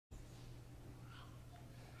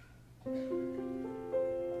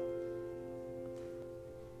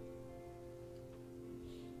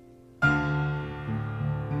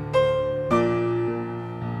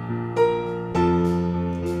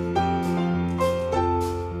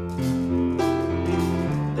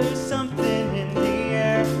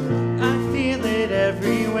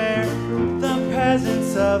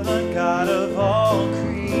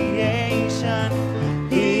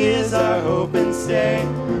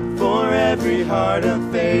every heart of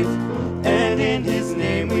faith, and in His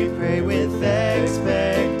name we pray with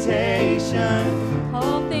expectation.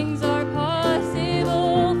 All things are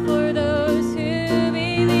possible for those who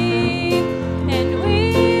believe, and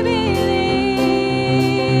we believe.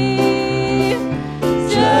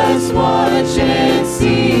 Just watch and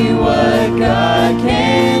see what God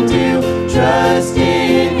can do. Trust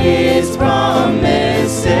in His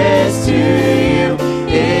promises to you.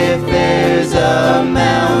 If there's a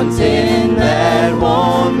mountain that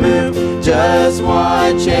won't move, just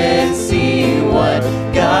watch and see what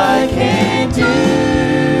God can do.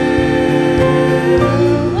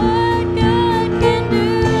 What God can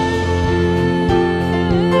do.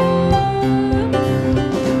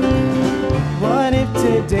 What if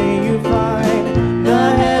today you find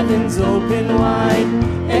the heavens open wide,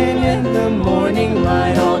 and in the morning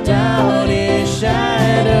light all doubt is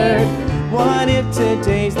shattered? What if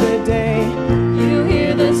today's the day you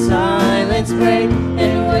hear the silence break,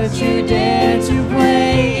 and what you dare to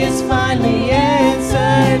pray is finally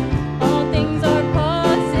answered? All things are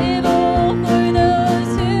possible for those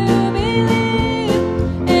who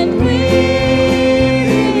believe, and we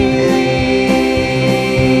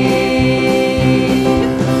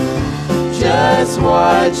believe. Just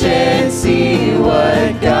watch and see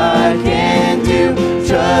what God can do.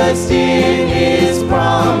 Trust in His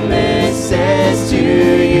promises to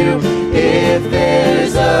you. If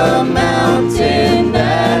there's a mountain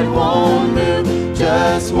that won't move,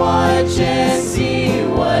 just watch and see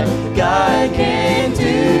what God can do.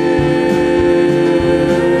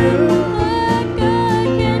 what God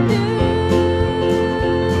can do.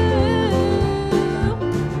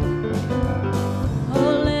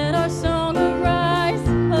 Oh, let our song arise.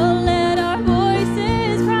 Oh, let our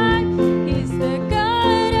voices cry. He's the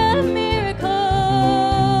God of miracles.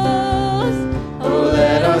 Oh,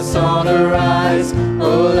 let our song arise.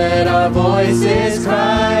 Oh, let our voices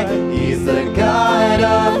cry. He's the God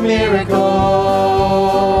of miracles.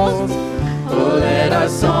 Oh, let our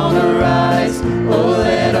song arise. Oh,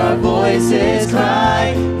 let our voices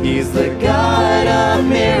cry. He's the God of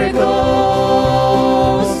miracles.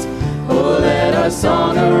 Oh, let our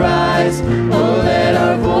song arise. Oh, let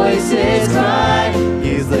our voices cry.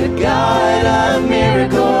 He's the God of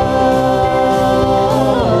miracles.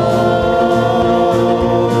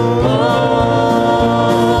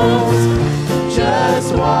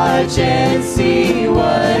 Just watch and see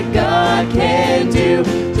what God can do.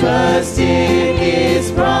 Trust in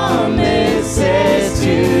His promises to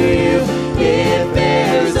you. If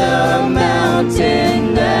there's a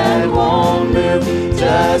mountain that won't move,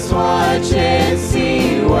 just watch and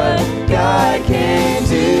see what God can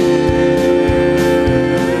do.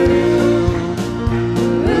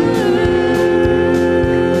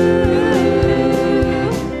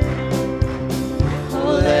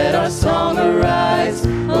 Oh, let our song arise.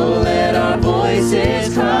 Oh, let our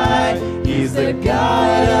voices cry. He's the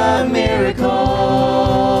God of miracles.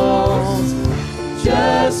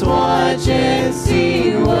 Just watch and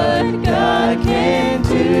see what God can